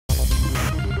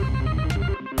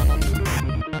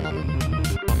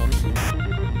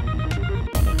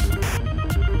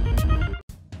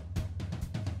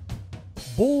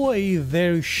boy,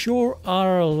 there sure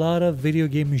are a lot of video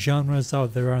game genres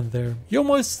out there, aren't there? You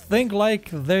almost think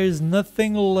like there's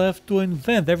nothing left to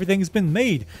invent, everything's been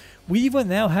made. We even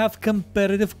now have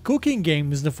competitive cooking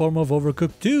games in the form of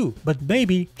Overcooked 2. But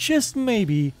maybe, just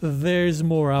maybe, there's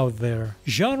more out there.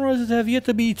 Genres that have yet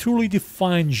to be truly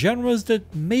defined, genres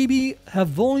that maybe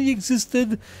have only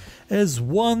existed as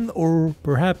one or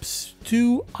perhaps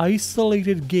two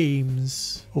isolated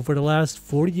games over the last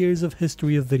 40 years of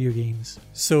history of video games.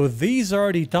 So these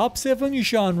are the top 7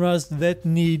 genres that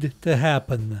need to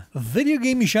happen. Video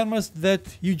game genres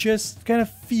that you just kind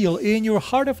of feel in your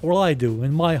heart of, well, I do,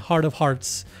 in my heart of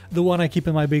hearts, the one I keep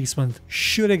in my basement,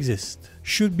 should exist.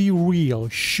 Should be real,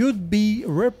 should be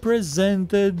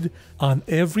represented on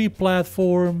every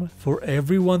platform for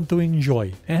everyone to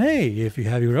enjoy. And hey, if you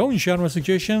have your own genre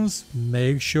suggestions,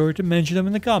 make sure to mention them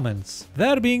in the comments.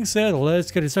 That being said,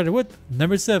 let's get started with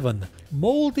number 7.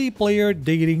 Multiplayer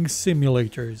dating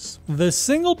simulators. The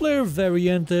single player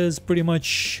variant is pretty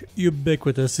much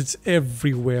ubiquitous, it's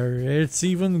everywhere. It's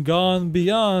even gone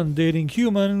beyond dating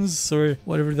humans or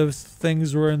whatever those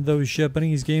things were in those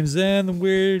Japanese games, and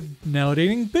we're now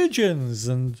dating pigeons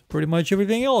and pretty much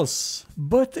everything else.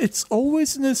 But it's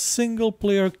always in a single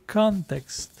player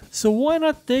context. So why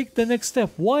not take the next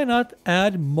step? Why not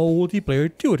add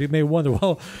multiplayer to it? You may wonder,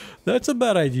 well, that's a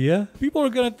bad idea. People are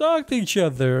gonna talk to each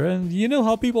other, and you know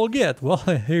how people get. Well,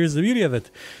 here's the beauty of it.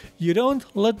 You don't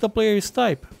let the players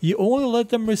type. You only let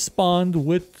them respond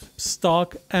with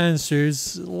stock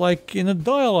answers, like in a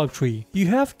dialogue tree. You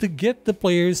have to get the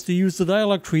players to use the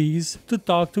dialogue trees to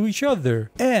talk to each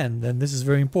other. And this is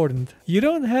very important, you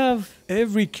don't have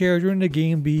every character in the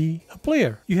game be a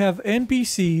player. You have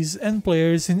NPCs and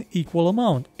players in equal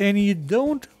amount, and you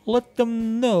don't let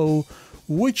them know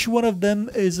which one of them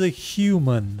is a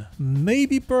human.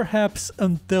 Maybe perhaps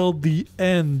until the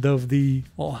end of the,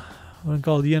 well, I wouldn't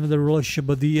call it the end of the relationship,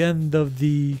 but the end of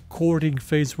the courting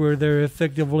phase where they're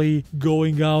effectively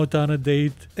going out on a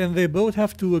date, and they both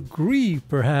have to agree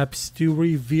perhaps to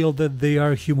reveal that they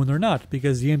are human or not,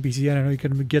 because the NPC, I don't know, you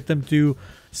can get them to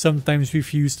sometimes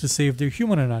refuse to say if they're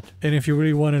human or not. And if you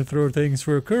really want to throw things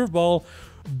for a curveball,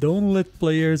 don't let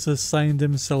players assign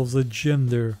themselves a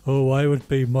gender. Oh, I would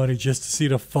pay money just to see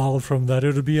the fall from that.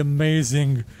 It would be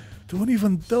amazing. Don't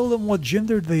even tell them what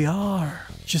gender they are.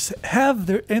 Just have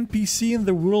their NPC in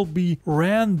the world be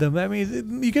random. I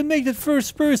mean, you can make it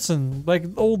first person, like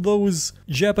all those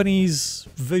Japanese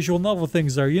visual novel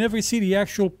things are. You never see the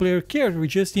actual player character,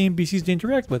 just the NPCs to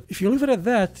interact with. If you leave it at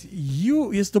that,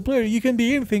 you, as the player, you can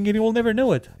be anything and you will never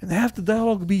know it. And have the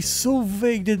dialogue be so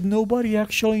vague that nobody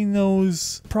actually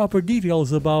knows proper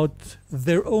details about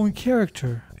their own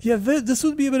character. Yeah, this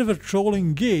would be a bit of a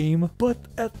trolling game, but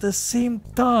at the same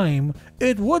time,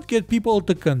 it would get people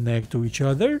to connect to each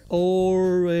other,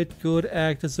 or it could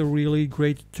act as a really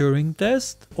great Turing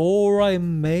test, or I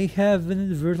may have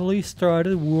inadvertently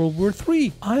started World War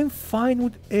III. I'm fine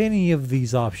with any of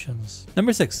these options.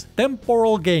 Number 6.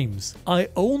 Temporal games. I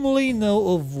only know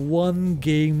of one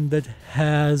game that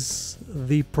has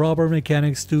the proper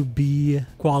mechanics to be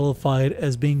qualified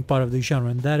as being part of the genre,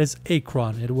 and that is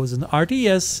Acron. It was an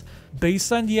RTS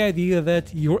based on the idea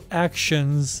that your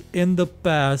actions in the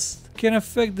past can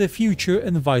affect the future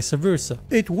and vice versa.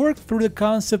 It worked through the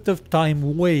concept of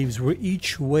time waves, where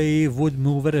each wave would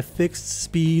move at a fixed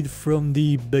speed from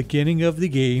the beginning of the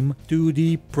game to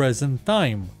the present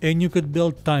time. And you could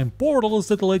build time portals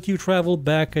that let you travel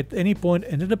back at any point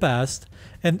into the past,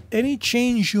 and any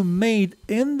change you made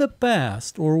in the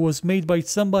past or was made by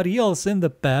somebody else in the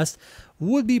past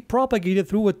would be propagated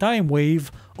through a time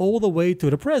wave all the way to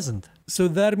the present. So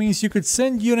that means you could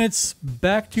send units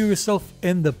back to yourself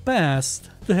in the past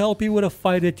to help you with a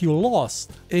fight that you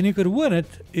lost. And you could win it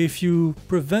if you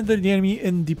prevented the enemy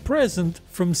in the present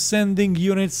from sending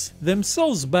units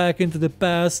themselves back into the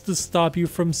past to stop you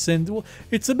from sending. Well,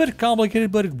 it's a bit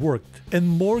complicated, but it worked. And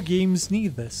more games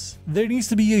need this. There needs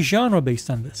to be a genre based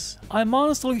on this. I'm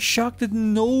honestly shocked that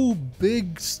no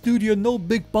big studio, no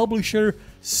big publisher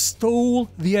stole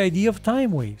the idea of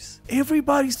time waves.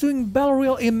 Everybody's doing Battle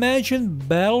Royale. Imagine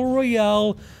Battle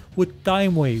Royale with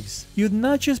time waves. You'd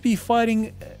not just be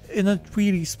fighting in a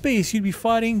 3D space, you'd be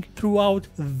fighting throughout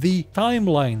the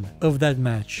timeline of that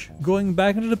match. Going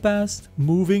back into the past,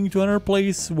 moving to another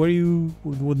place where you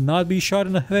would not be shot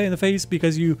in the face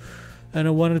because you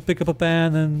wanted to pick up a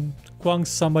pan and quang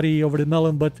somebody over the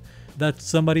melon, but that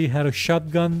somebody had a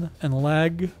shotgun and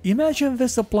lag. Imagine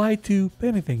this applied to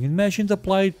anything. Imagine it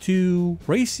applied to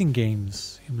racing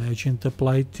games. Imagine it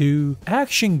applied to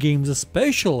action games,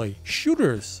 especially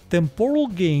shooters. Temporal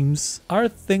games are a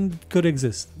thing that could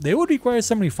exist. They would require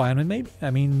some refinement maybe.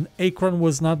 I mean, Akron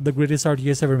was not the greatest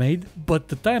RTS ever made, but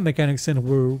the time mechanics in it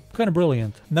were kind of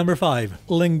brilliant. Number 5.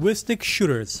 Linguistic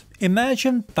shooters.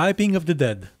 Imagine Typing of the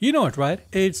Dead. You know it, right?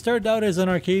 It started out as an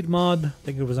arcade mod, I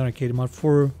think it was an arcade mod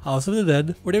for House of the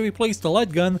Dead, where they replaced the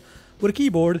light gun with a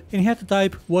keyboard and you had to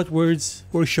type what words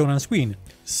were shown on screen.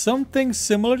 Something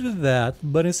similar to that,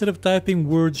 but instead of typing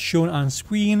words shown on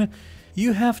screen,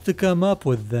 you have to come up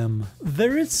with them.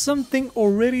 There is something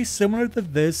already similar to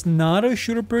this, not a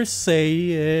shooter per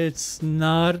se, it's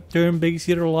not a turn-based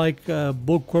shooter like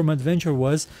Bookworm Adventure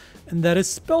was, and that is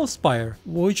Spellspire,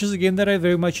 which is a game that I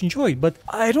very much enjoyed. But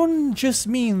I don't just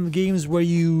mean games where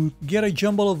you get a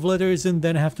jumble of letters and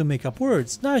then have to make up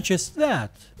words, not just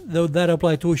that. Though that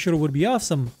applied to a shooter would be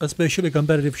awesome, especially a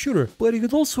competitive shooter. But you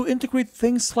could also integrate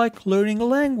things like learning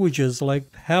languages,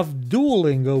 like have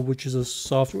Duolingo, which is a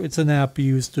software, it's an app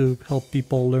used to help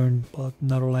people learn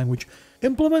another language.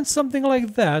 Implement something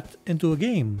like that into a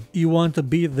game. You want to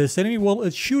beat this enemy while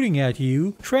it's shooting at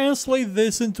you, translate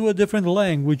this into a different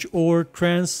language or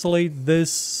translate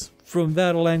this from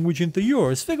that language into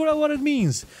yours. Figure out what it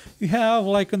means. You have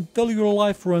like until your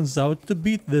life runs out to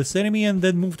beat this enemy and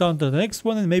then move on to the next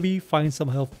one and maybe find some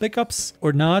health pickups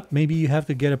or not. Maybe you have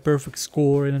to get a perfect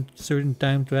score in a certain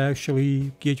time to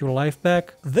actually get your life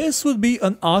back. This would be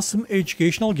an awesome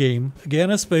educational game, again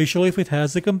especially if it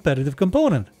has a competitive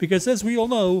component, because as we all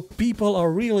know, people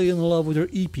are really in love with their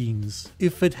EPs.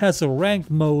 If it has a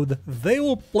ranked mode, they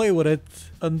will play with it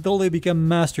until they become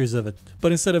masters of it.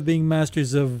 But instead of being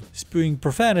masters of spewing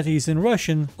profanities in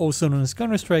Russian, also known as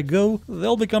Counter-Strike Go,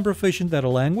 they'll become proficient at a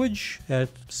language, at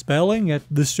spelling,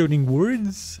 at discerning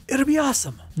words. It'll be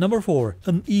awesome! Number 4.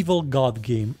 An evil god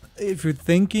game. If you're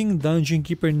thinking Dungeon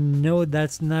Keeper, no,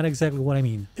 that's not exactly what I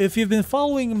mean. If you've been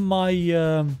following my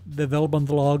development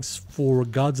logs for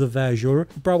Gods of Azure, you're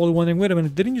probably wondering, wait a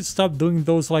minute, didn't you stop doing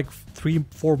those like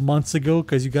 3-4 months ago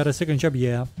because you got a second job?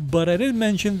 Yeah, but I did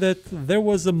mention that there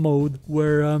was a mode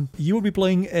where you will be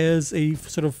playing as a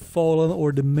sort of fallen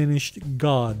or diminished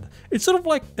god. It's sort of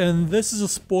like, and this is a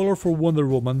spoiler for Wonder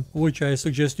Woman, which I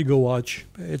suggest you go watch.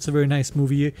 It's a very nice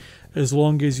movie, as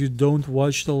long as you don't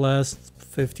watch the last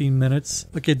 15 minutes.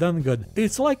 Okay, done good.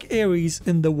 It's like Ares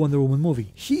in the Wonder Woman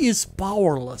movie. He is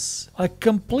powerless, like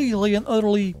completely and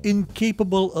utterly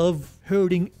incapable of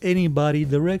hurting anybody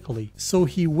directly. So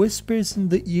he whispers in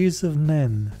the ears of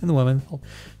men and women.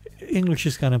 English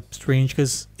is kind of strange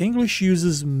because English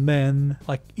uses men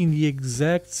like in the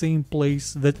exact same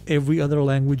place that every other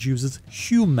language uses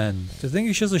human. Because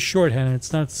English is a shorthand,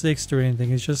 it's not sexed or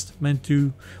anything, it's just meant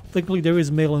to, technically there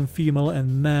is male and female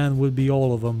and man would be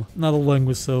all of them. Not a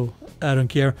language, so I don't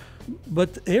care.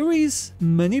 But Ares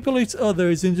manipulates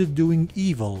others into doing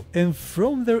evil, and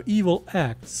from their evil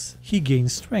acts, he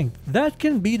gains strength. That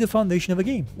can be the foundation of a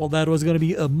game. Well, that was going to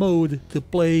be a mode to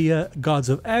play Gods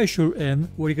of Azure in,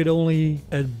 where you could only,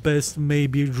 at best,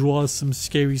 maybe draw some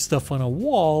scary stuff on a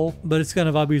wall, but it's kind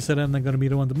of obvious that I'm not going to be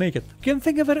the one to make it. You can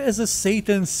think of it as a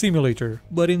Satan simulator,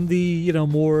 but in the, you know,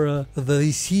 more the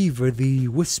deceiver, the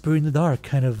whisper in the dark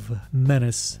kind of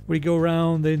menace, where you go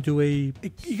around into a...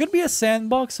 It could be a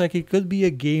sandbox, like it could be a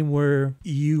game where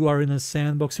you are in a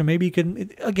sandbox, or maybe you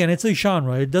can, again, it's a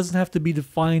genre. It doesn't have to be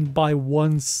defined by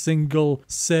one single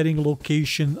setting,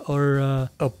 location, or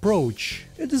approach.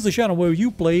 It is a genre where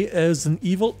you play as an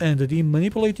evil entity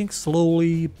manipulating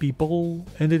slowly people,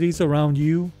 entities around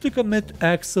you to commit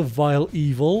acts of vile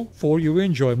evil for your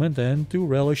enjoyment and to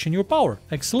relish in your power.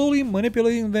 Like slowly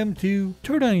manipulating them to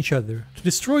turn on each other, to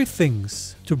destroy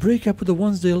things, to break up with the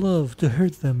ones they love, to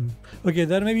hurt them. Okay,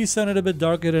 that maybe sounded a bit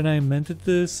darker than I meant it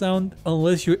to sound,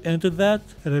 unless you're into that,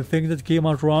 and I think that came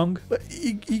out wrong. But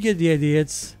you get the idea.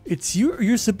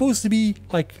 You're supposed to be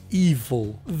like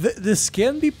evil. This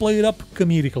can be played up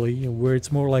comedically, where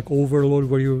it's more like Overlord,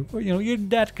 where you're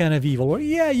that kind of evil. Where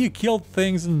yeah, you kill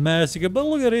things and massacre, but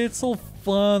look at it, it's all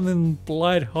fun and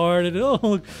lighthearted. Oh,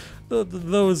 look.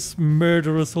 Those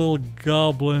murderous little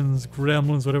goblins,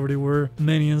 gremlins, whatever they were,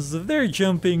 minions, they're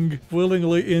jumping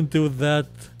willingly into that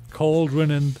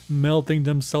cauldron and melting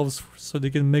themselves so they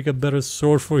can make a better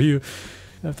sword for you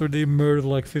after they murdered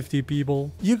like 50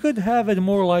 people. You could have it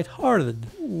more lighthearted,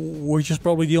 which is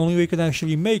probably the only way you can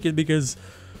actually make it, because,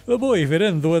 oh boy, if it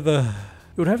ends with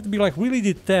It would have to be like really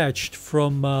detached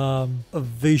from a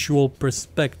visual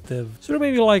perspective. Sort of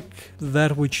maybe like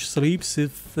That Which Sleeps,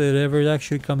 if it ever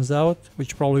actually comes out,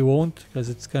 which probably won't because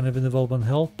it's kind of in development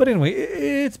hell. But anyway,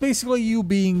 it's basically you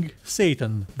being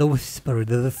Satan, the Whisperer,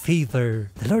 the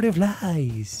Deceiver, the Lord of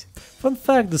Lies. Fun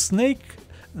fact, the snake,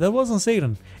 that wasn't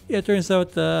Satan. Yeah, it turns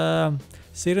out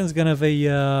Satan's kind of a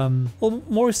well,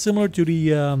 more similar to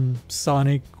the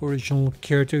Sonic original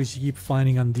characters you keep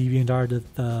finding on DeviantArt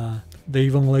that they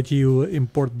even let you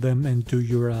import them into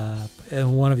your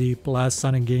in one of the last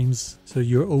Sonic games, so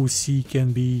your OC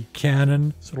can be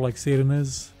canon, sort of like Satan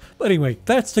is. But anyway,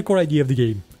 that's the core idea of the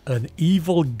game. An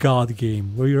evil god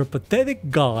game where you're a pathetic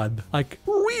god, like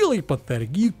really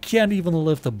pathetic. You can't even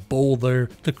lift a boulder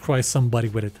to crush somebody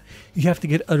with it. You have to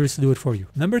get others to do it for you.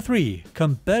 Number 3,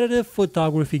 competitive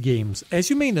photography games. As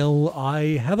you may know,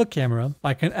 I have a camera,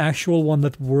 like an actual one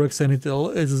that works, and it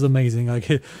is amazing. Like,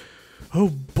 oh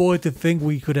boy, to think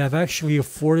we could have actually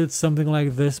afforded something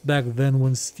like this back then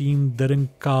when Steam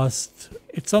didn't cost...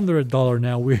 It's under $1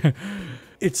 now.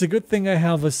 It's a good thing I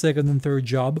have a second and third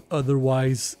job.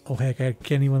 Otherwise, oh heck, I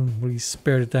can't even really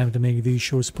spare the time to make these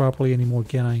shows properly anymore,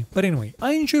 can I? But anyway,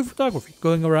 I enjoy photography.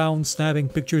 Going around snapping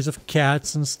pictures of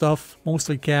cats and stuff.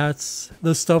 Mostly cats.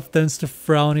 The stuff tends to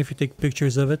frown if you take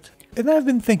pictures of it. And I've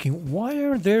been thinking, why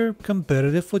are there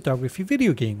competitive photography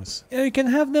video games? You can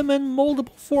have them in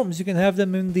multiple forms. You can have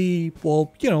them in the,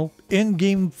 well, you know,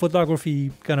 in-game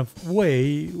photography kind of way.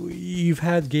 You've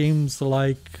had games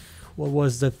like... what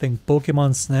was that thing?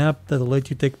 Pokemon Snap, that let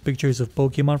you take pictures of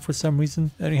Pokemon for some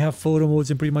reason. And you have photo modes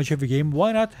in pretty much every game.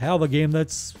 Why not have a game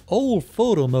that's all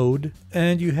photo mode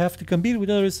and you have to compete with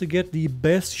others to get the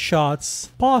best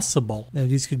shots possible? Now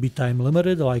these could be time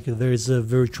limited, like there's a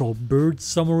virtual bird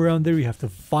somewhere around there, you have to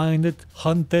find it,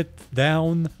 hunt it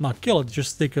down, not kill it,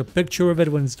 just take a picture of it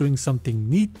when it's doing something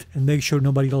neat and make sure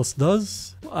nobody else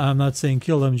does. I'm not saying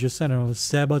kill them, just, I don't know,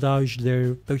 sabotage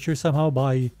their picture somehow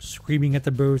by screaming at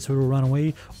the birds who will run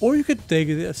away. Or you could take,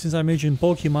 since I mentioned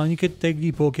Pokemon, you could take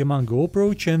the Pokemon Go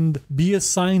approach and be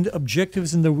assigned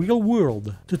objectives in the real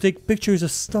world to take pictures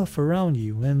of stuff around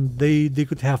you, and they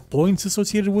could have points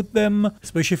associated with them,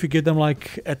 especially if you get them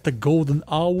like at the golden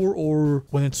hour or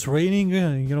when it's raining,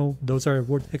 you know, those are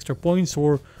worth extra points,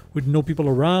 or with no people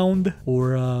around,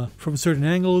 or from certain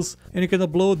angles, and you can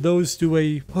upload those to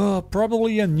a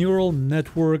probably a neural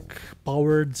network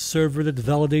powered server that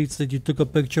validates that you took a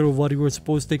picture of what you were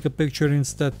supposed to take a picture, and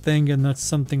it's that thing and not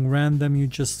something random you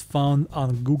just found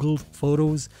on Google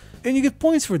Photos. And you get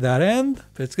points for that, and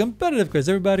it's competitive because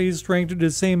everybody is trying to do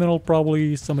the same, and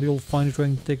probably somebody will find you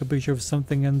trying to take a picture of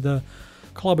something and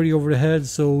clobber you over the head,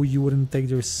 so you wouldn't take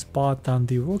their spot on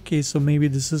the... Okay, so maybe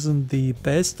this isn't the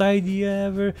best idea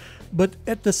ever, but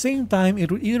at the same time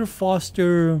it would either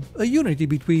foster a unity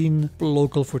between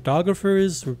local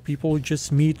photographers or people who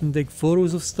just meet and take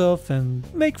photos of stuff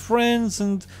and make friends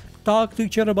and talk to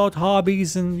each other about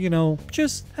hobbies and, you know,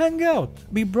 just hang out,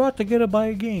 be brought together by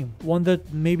a game, one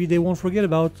that maybe they won't forget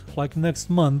about like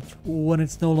next month when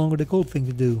it's no longer the cool thing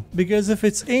to do. Because if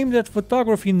it's aimed at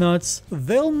photography nuts,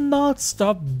 they'll not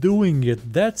stop doing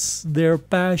it. That's their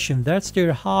passion, that's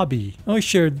their hobby. Oh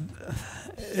sure,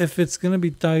 if it's gonna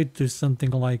be tied to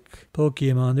something like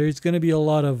Pokemon, there's gonna be a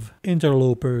lot of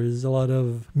interlopers, a lot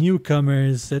of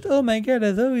newcomers that, oh my god,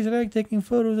 I always like taking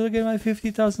photos, look at my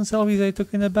 50,000 selfies I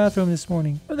took in the bathroom this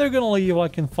morning. And they're gonna leave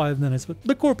like in 5 minutes, but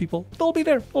the core people, they'll be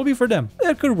there, it'll be for them.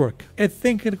 It could work. I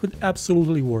think it could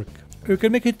absolutely work. You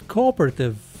can make it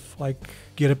cooperative, like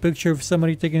get a picture of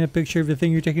somebody taking a picture of the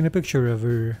thing you're taking a picture of,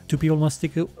 or two people must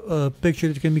take a picture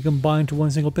that can be combined to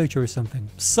one single picture or something.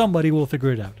 Somebody will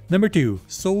figure it out. Number 2,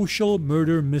 social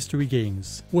murder mystery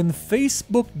games. When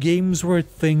Facebook games were a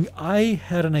thing, I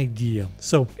had an idea.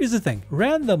 So here's the thing,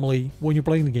 randomly when you're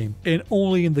playing the game, and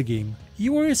only in the game,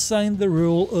 you are assigned the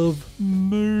role of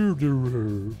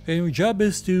murderer, and your job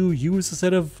is to use a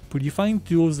set of predefined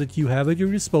tools that you have at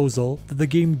your disposal that the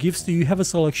game gives to you. You have a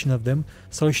selection of them,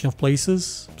 selection of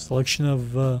places, selection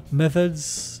of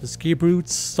methods, escape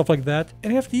routes, stuff like that,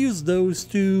 and you have to use those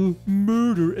to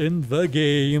murder in the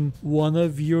game one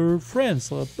of your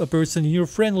friends, a person in your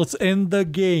friend list in the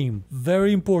game.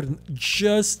 Very important,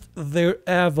 just their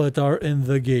avatar in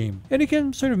the game. And you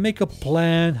can sort of make a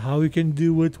plan how you can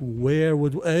do it, where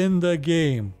would in the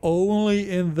game, only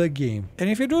in the game. And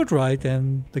if you do it right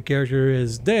and the character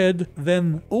is dead,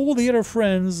 then all the other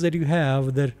friends that you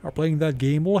have that are playing that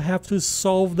game will have to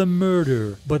solve the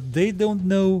murder, but they don't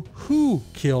know who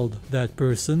killed that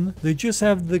person. They just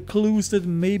have the clues that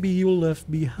maybe you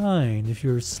left behind if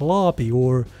you're sloppy,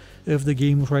 or if the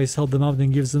game tries to help them out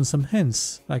and gives them some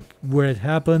hints, like where it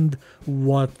happened,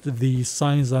 what the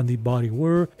signs on the body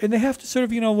were, and they have to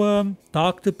sort of,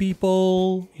 talk to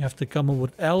people, you have to come up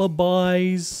with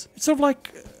alibis. It's sort of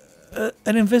like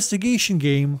an investigation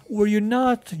game where you're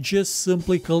not just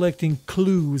simply collecting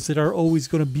clues that are always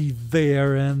going to be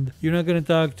there, and you're not going to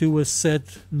talk to a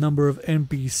set number of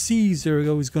NPCs that are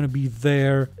always going to be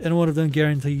there, and one of them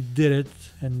guaranteed did it,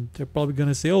 and they're probably going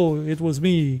to say, oh, it was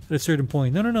me at a certain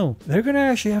point. No. They're going to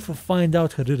actually have to find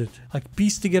out who did it. Like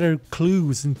piece together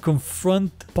clues and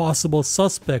confront possible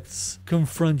suspects,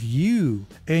 confront you,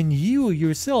 and you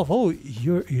yourself, oh,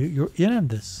 you're in on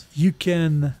this. You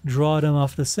can draw them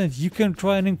off the scent. You can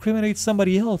try and incriminate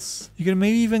somebody else. You can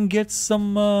maybe even get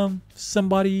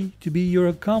somebody to be your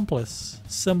accomplice.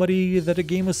 Somebody that the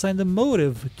game assigned a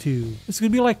motive to. It's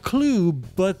going to be like Clue,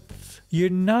 but you're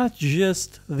not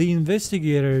just the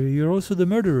investigator, you're also the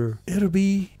murderer. It'll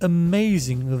be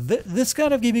amazing. This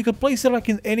kind of game, you could place it like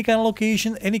in any kind of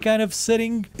location, any kind of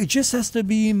setting. It just has to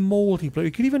be multiplayer.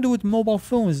 You can even do it with mobile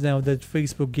phones now that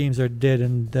Facebook games are dead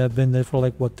and have been there for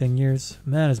like, what, 10 years?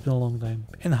 Man, it's been a long time.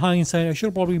 In hindsight, I should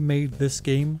have probably made this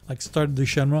game, like started the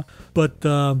genre, but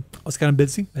I was kind of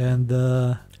busy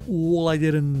and well, I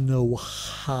didn't know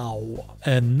how.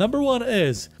 And number one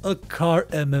is a car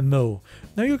MMO.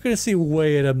 Now you're gonna say,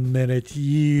 wait a minute,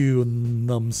 you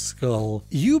numbskull.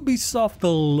 Ubisoft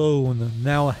alone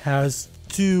now has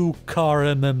 2 car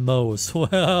MMOs.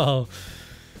 Well,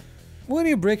 when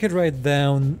you break it right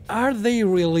down, are they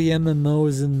really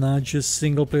MMOs and not just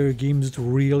single player games with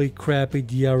really crappy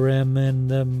DRM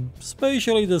and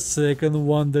especially the second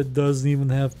one that doesn't even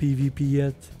have PvP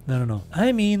yet? No.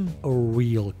 I mean a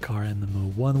real car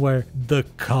MMO, one where the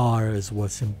car is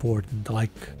what's important,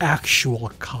 like actual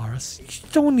cars. You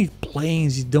don't need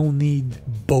planes, you don't need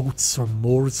boats or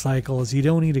motorcycles, you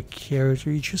don't need a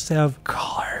character, you just have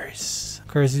cars.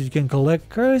 Cars that you can collect,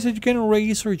 cars that you can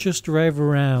race or just drive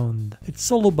around. It's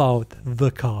all about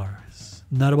the cars.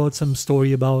 Not about some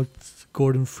story about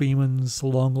Gordon Freeman's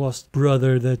long lost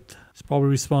brother that is probably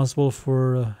responsible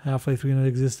for Half-Life 3 not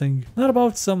existing. Not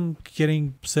about some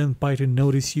getting senpai to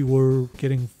notice you or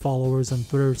getting followers on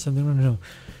Twitter or something. No.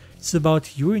 It's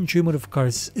about your enjoyment of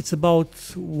cars. It's about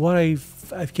what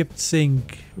I've kept saying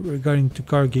regarding to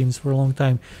car games for a long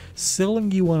time.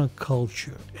 Selling you on a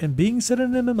culture. And being set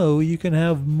in an MMO, you can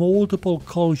have multiple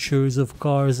cultures of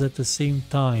cars at the same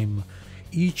time.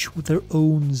 Each with their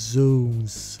own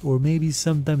zones. Or maybe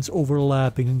sometimes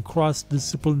overlapping and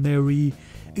cross-disciplinary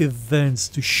events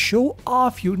to show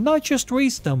off you, not just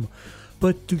race them,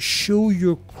 but to show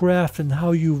your craft and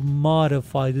how you've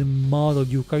modified and modeled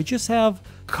your car. Just have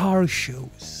car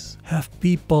shows. Have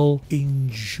people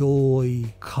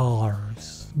enjoy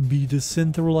cars. Be the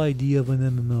central idea of an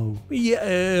MMO.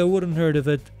 Yeah, I wouldn't hurt if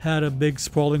it had a big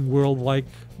sprawling world like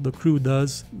The Crew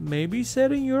does. Maybe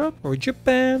set in Europe or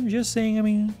Japan. Just saying, I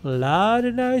mean, a lot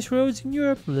of nice roads in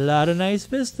Europe, a lot of nice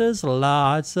vistas,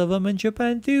 lots of them in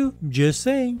Japan too. Just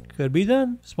saying, could be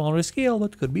done. Smaller scale,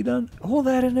 but could be done. All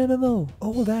that in MMO.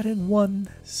 All that in one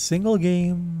single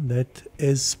game that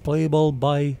is playable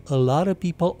by a lot of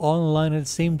people online at the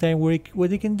same time, where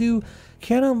they can do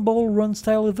cannonball run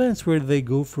style events where they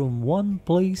go from one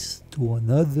place to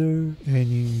another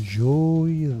and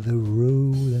enjoy the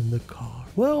road and the car.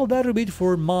 Well, that'll be it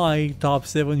for my top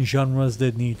 7 genres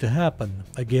that need to happen.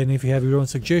 Again, if you have your own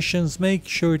suggestions, make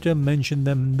sure to mention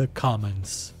them in the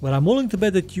comments. But I'm willing to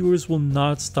bet that yours will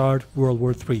not start World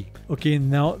War III. Okay,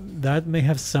 now that may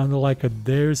have sounded like a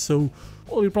dare, so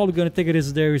well, you're probably gonna take it as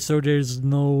a dare, so there's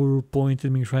no point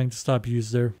in me trying to stop you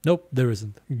there. Nope, there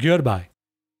isn't. Goodbye.